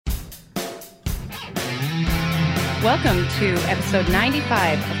Welcome to episode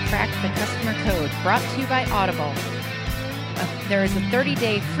 95 of Crack the Customer Code, brought to you by Audible. There is a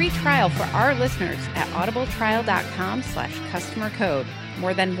 30-day free trial for our listeners at audibletrial.com/customer code.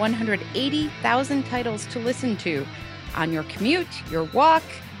 More than 180,000 titles to listen to on your commute, your walk,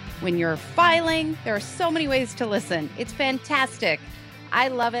 when you're filing. There are so many ways to listen. It's fantastic. I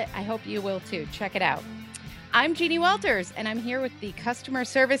love it. I hope you will too. Check it out. I'm Jeannie Walters, and I'm here with the Customer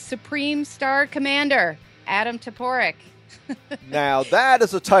Service Supreme Star Commander, Adam Toporek. Now, that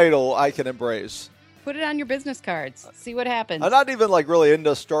is a title I can embrace. Put it on your business cards. See what happens. I'm not even really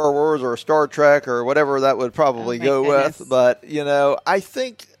into Star Wars or Star Trek or whatever that would probably go with. But, I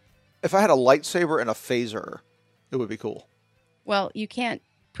think if I had a lightsaber and a phaser, it would be cool. Well, you can't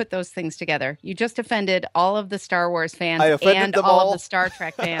put those things together. You just offended all of the Star Wars fans and all of the Star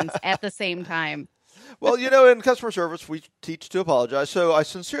Trek fans at the same time. Well, in customer service, we teach to apologize. So I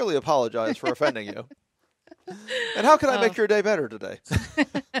sincerely apologize for offending you. And how can I make your day better today?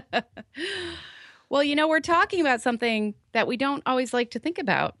 Well, we're talking about something that we don't always like to think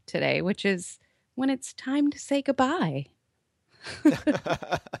about today, which is when it's time to say goodbye.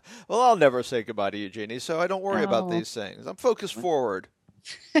 Well, I'll never say goodbye to you, Jeannie, so I don't worry about these things. I'm focused forward.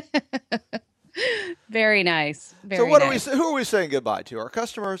 Very nice. So who are we saying goodbye to? Our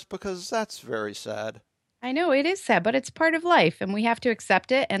customers? Because that's very sad. I know it is sad, but it's part of life and we have to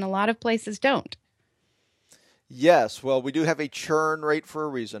accept it. And a lot of places don't. Yes. Well, we do have a churn rate for a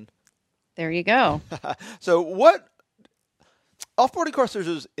reason. There you go. So offboarding customers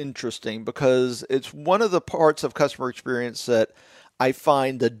is interesting because it's one of the parts of customer experience that I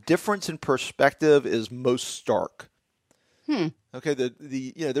find the difference in perspective is most stark. Okay,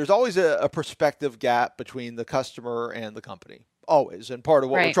 there's always a perspective gap between the customer and the company, always. And part of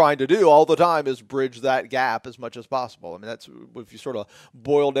what we're trying to do all the time is bridge that gap as much as possible. I mean, that's if you sort of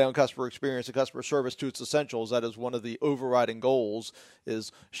boil down customer experience and customer service to its essentials, that is one of the overriding goals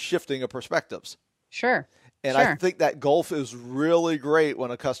is shifting of perspectives. Sure. And I think that gulf is really great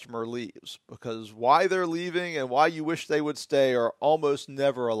when a customer leaves because why they're leaving and why you wish they would stay are almost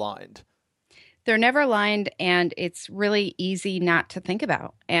never aligned. They're never aligned, and it's really easy not to think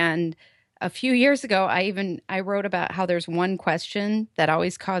about. And a few years ago, I wrote about how there's one question that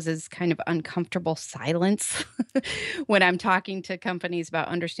always causes kind of uncomfortable silence when I'm talking to companies about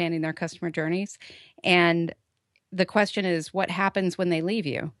understanding their customer journeys. And the question is, what happens when they leave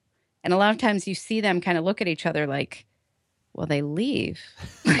you? And a lot of times you see them kind of look at each other like, well, they leave.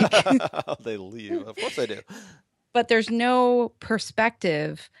 They leave. Of course they do. But there's no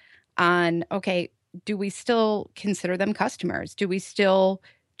perspective on, okay, do we still consider them customers? Do we still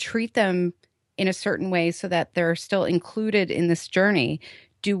treat them in a certain way so that they're still included in this journey?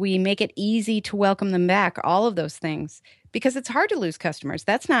 Do we make it easy to welcome them back? All of those things. Because it's hard to lose customers.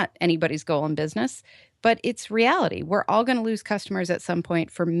 That's not anybody's goal in business, but it's reality. We're all going to lose customers at some point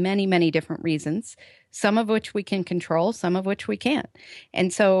for many, many different reasons, some of which we can control, some of which we can't.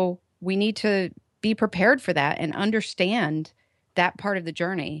 And so we need to be prepared for that and understand that part of the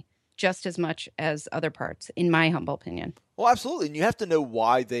journey just as much as other parts, in my humble opinion. Well, absolutely. And you have to know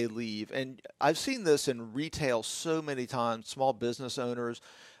why they leave. And I've seen this in retail so many times, small business owners,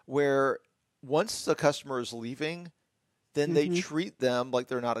 where once the customer is leaving, then they treat them like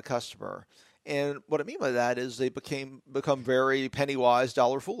they're not a customer. And what I mean by that is they become very penny wise,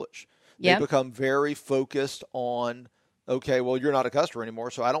 dollar foolish. They become very focused on, okay, well, you're not a customer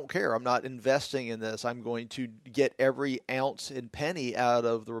anymore, so I don't care. I'm not investing in this. I'm going to get every ounce and penny out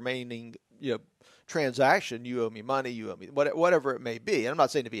of the remaining transaction. You owe me money. You owe me whatever it may be. And I'm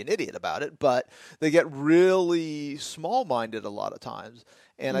not saying to be an idiot about it, but they get really small-minded a lot of times.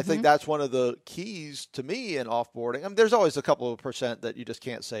 And I think that's one of the keys to me in offboarding. I mean, there's always a couple of percent that you just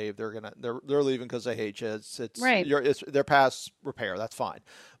can't save. They're leaving because they hate you. It's they're past repair. That's fine,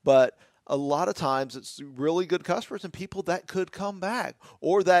 but a lot of times it's really good customers and people that could come back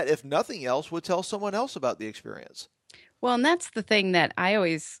or that, if nothing else, would tell someone else about the experience. Well, and that's the thing that I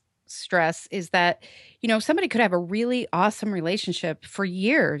always stress is that, somebody could have a really awesome relationship for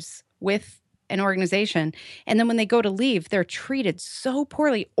years with an organization. And then when they go to leave, they're treated so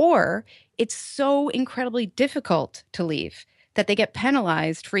poorly, or it's so incredibly difficult to leave that they get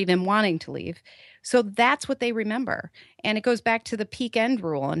penalized for even wanting to leave. So that's what they remember. And it goes back to the peak end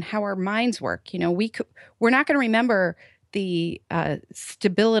rule and how our minds work. We're not going to remember the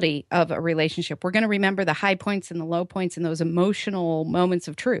stability of a relationship. We're going to remember the high points and the low points and those emotional moments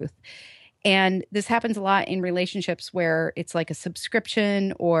of truth. And this happens a lot in relationships where it's like a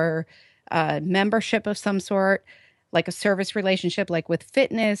subscription or a membership of some sort, like a service relationship, like with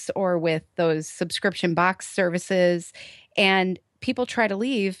fitness or with those subscription box services. And people try to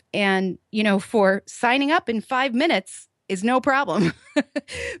leave, and, for signing up in 5 minutes is no problem.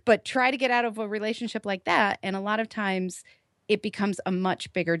 But try to get out of a relationship like that. And a lot of times it becomes a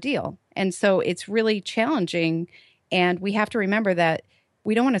much bigger deal. And so it's really challenging. And we have to remember that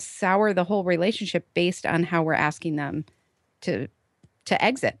we don't want to sour the whole relationship based on how we're asking them to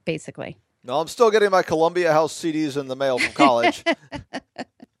exit, basically. No, I'm still getting my Columbia House CDs in the mail from college.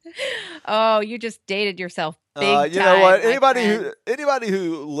 Oh, you just dated yourself big time. You know what? Anybody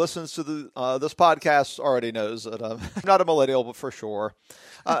who listens to this podcast already knows that I'm not a millennial, but for sure.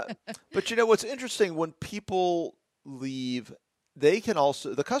 But what's interesting, when people leave,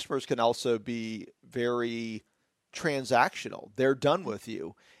 the customers can also be very transactional. They're done with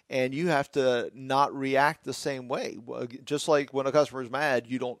you, and you have to not react the same way. Just like when a customer is mad,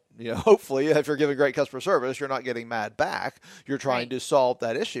 you don't, hopefully if you're giving great customer service, you're not getting mad back. You're trying to solve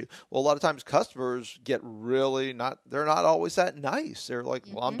that issue. Well, a lot of times customers get they're not always that nice. They're like,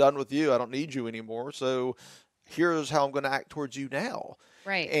 well, I'm done with you. I don't need you anymore. So here's how I'm going to act towards you now.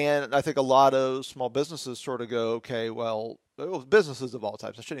 Right. And I think a lot of small businesses sort of go, okay, well, businesses of all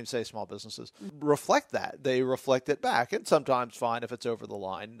types, I shouldn't even say small businesses, reflect that. They reflect it back. And sometimes fine if it's over the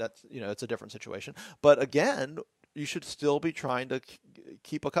line. That's, it's a different situation. But again, you should still be trying to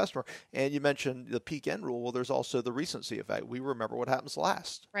keep a customer. And you mentioned the peak end rule. Well, there's also the recency effect. We remember what happens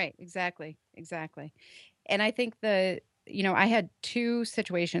last. Right. Exactly. And I think I had two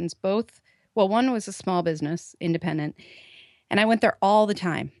situations, one was a small business, independent, and I went there all the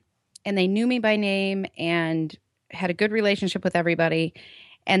time, and they knew me by name and had a good relationship with everybody.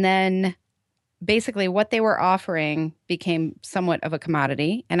 And then basically what they were offering became somewhat of a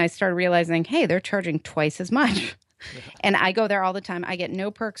commodity. And I started realizing, hey, they're charging twice as much. And I go there all the time. I get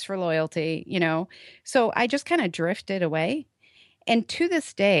no perks for loyalty, So I just kind of drifted away. And to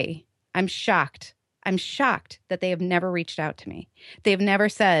this day, I'm shocked. I'm shocked that they have never reached out to me. They've never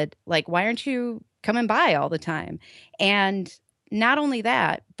said, like, why aren't you coming by all the time? And not only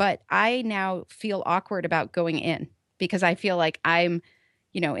that, but I now feel awkward about going in because I feel like I'm,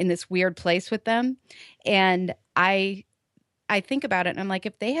 in this weird place with them. And I think about it and I'm like,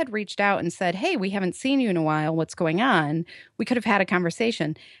 if they had reached out and said, hey, we haven't seen you in a while, what's going on? We could have had a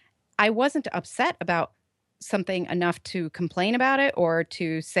conversation. I wasn't upset about something enough to complain about it or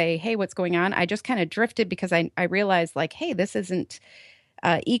to say, hey, what's going on? I just kind of drifted because I realized, like, hey, this isn't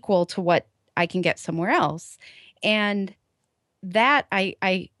equal to what I can get somewhere else. And that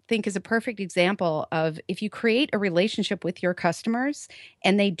I think is a perfect example of, if you create a relationship with your customers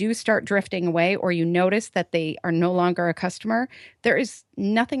and they do start drifting away, or you notice that they are no longer a customer, there is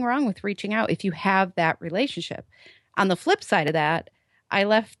nothing wrong with reaching out if you have that relationship. On the flip side of that, I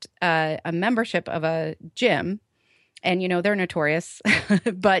left a membership of a gym, and, they're notorious,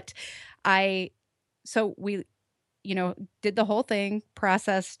 but we, did the whole thing,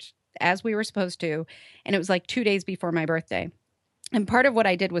 processed as we were supposed to. And it was like 2 days before my birthday. And part of what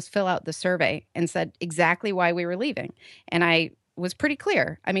I did was fill out the survey and said exactly why we were leaving. And I was pretty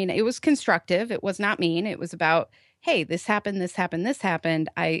clear. I mean, it was constructive. It was not mean. It was about, hey, this happened, this happened, this happened.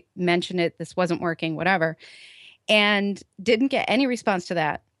 I mentioned it. This wasn't working, whatever. And didn't get any response to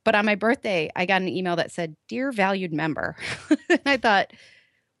that. But on my birthday, I got an email that said, "Dear valued member." And I thought,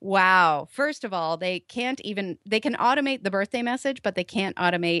 wow, first of all, they can automate the birthday message, but they can't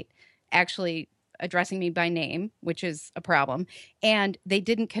automate actually addressing me by name, which is a problem. And they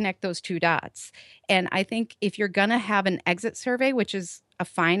didn't connect those two dots. And I think if you're going to have an exit survey, which is a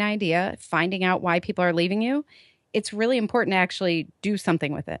fine idea, finding out why people are leaving you, it's really important to actually do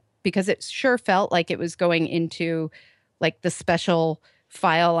something with it, because it sure felt like it was going into like the special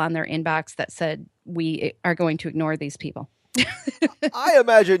file on their inbox that said, we are going to ignore these people. I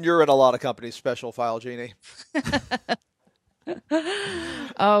imagine you're in a lot of companies' special file, Jeannie.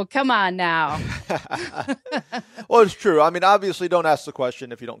 Oh, come on now. Well, it's true. I mean, obviously, don't ask the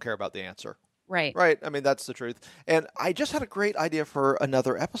question if you don't care about the answer. Right. Right. I mean, that's the truth. And I just had a great idea for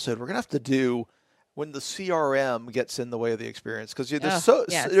another episode. We're going to have to do when the CRM gets in the way of the experience, because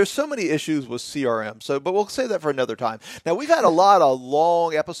there's so many issues with CRM. But we'll save that for another time. Now, we've had a lot of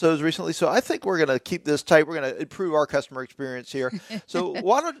long episodes recently, so I think we're going to keep this tight. We're going to improve our customer experience here. So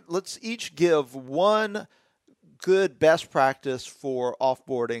let's each give one good best practice for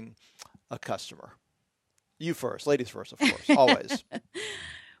offboarding a customer. You first, ladies first, of course, always.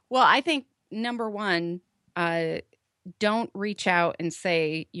 Well, I think number one, don't reach out and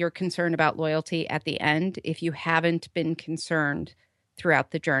say you're concerned about loyalty at the end if you haven't been concerned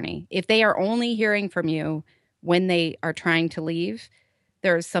throughout the journey. If they are only hearing from you when they are trying to leave,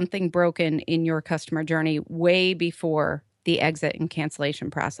 there is something broken in your customer journey way before the exit and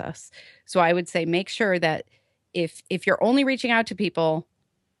cancellation process. So I would say make sure that if you're only reaching out to people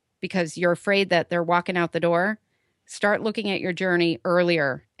because you're afraid that they're walking out the door, start looking at your journey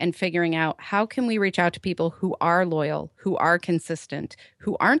earlier and figuring out how can we reach out to people who are loyal, who are consistent,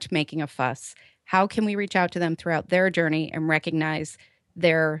 who aren't making a fuss. How can we reach out to them throughout their journey and recognize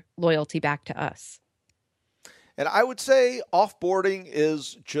their loyalty back to us? And I would say offboarding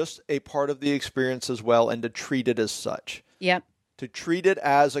is just a part of the experience as well, and to treat it as such. Yep. To treat it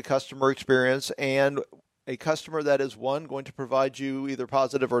as a customer experience, and a customer that is, one, going to provide you either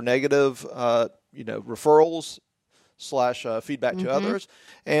positive or negative, referrals / feedback to others,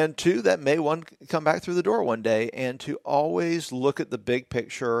 and two, that may come back through the door one day, and to always look at the big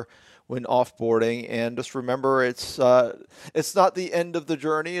picture when offboarding, and just remember it's not the end of the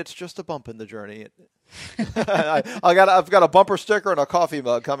journey; it's just a bump in the journey. I've got a bumper sticker and a coffee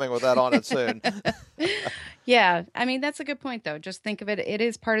mug coming with that on it soon. Yeah, I mean that's a good point though. Just think of it; it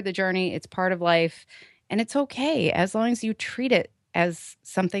is part of the journey. It's part of life, and it's okay as long as you treat it as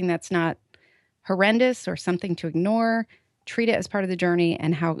something that's not horrendous or something to ignore. Treat it as part of the journey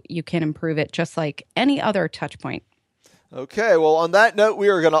and how you can improve it, just like any other touch point. Okay, well, on that note, we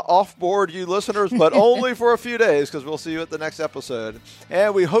are going to offboard you listeners, but only for a few days because we'll see you at the next episode.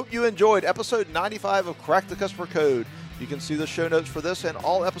 And we hope you enjoyed episode 95 of Crack the Customer Code. You can see the show notes for this and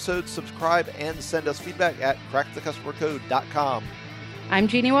all episodes, subscribe, and send us feedback at crackthecustomercode.com. I'm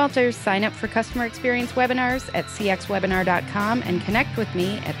Jeannie Walters. Sign up for customer experience webinars at cxwebinar.com and connect with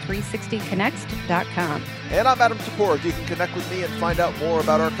me at 360connext.com. And I'm Adam Toporek. You can connect with me and find out more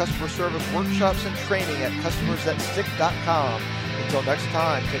about our customer service workshops and training at customersthatstick.com. Until next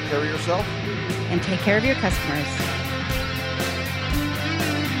time, take care of yourself. And take care of your customers.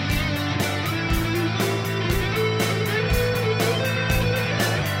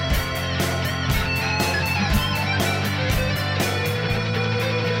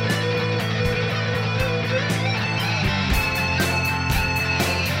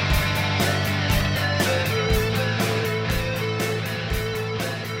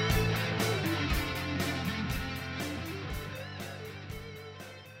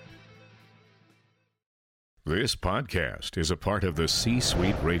 This podcast is a part of the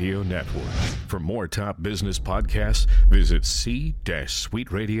C-Suite Radio Network. For more top business podcasts, visit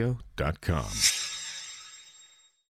c-suiteradio.com.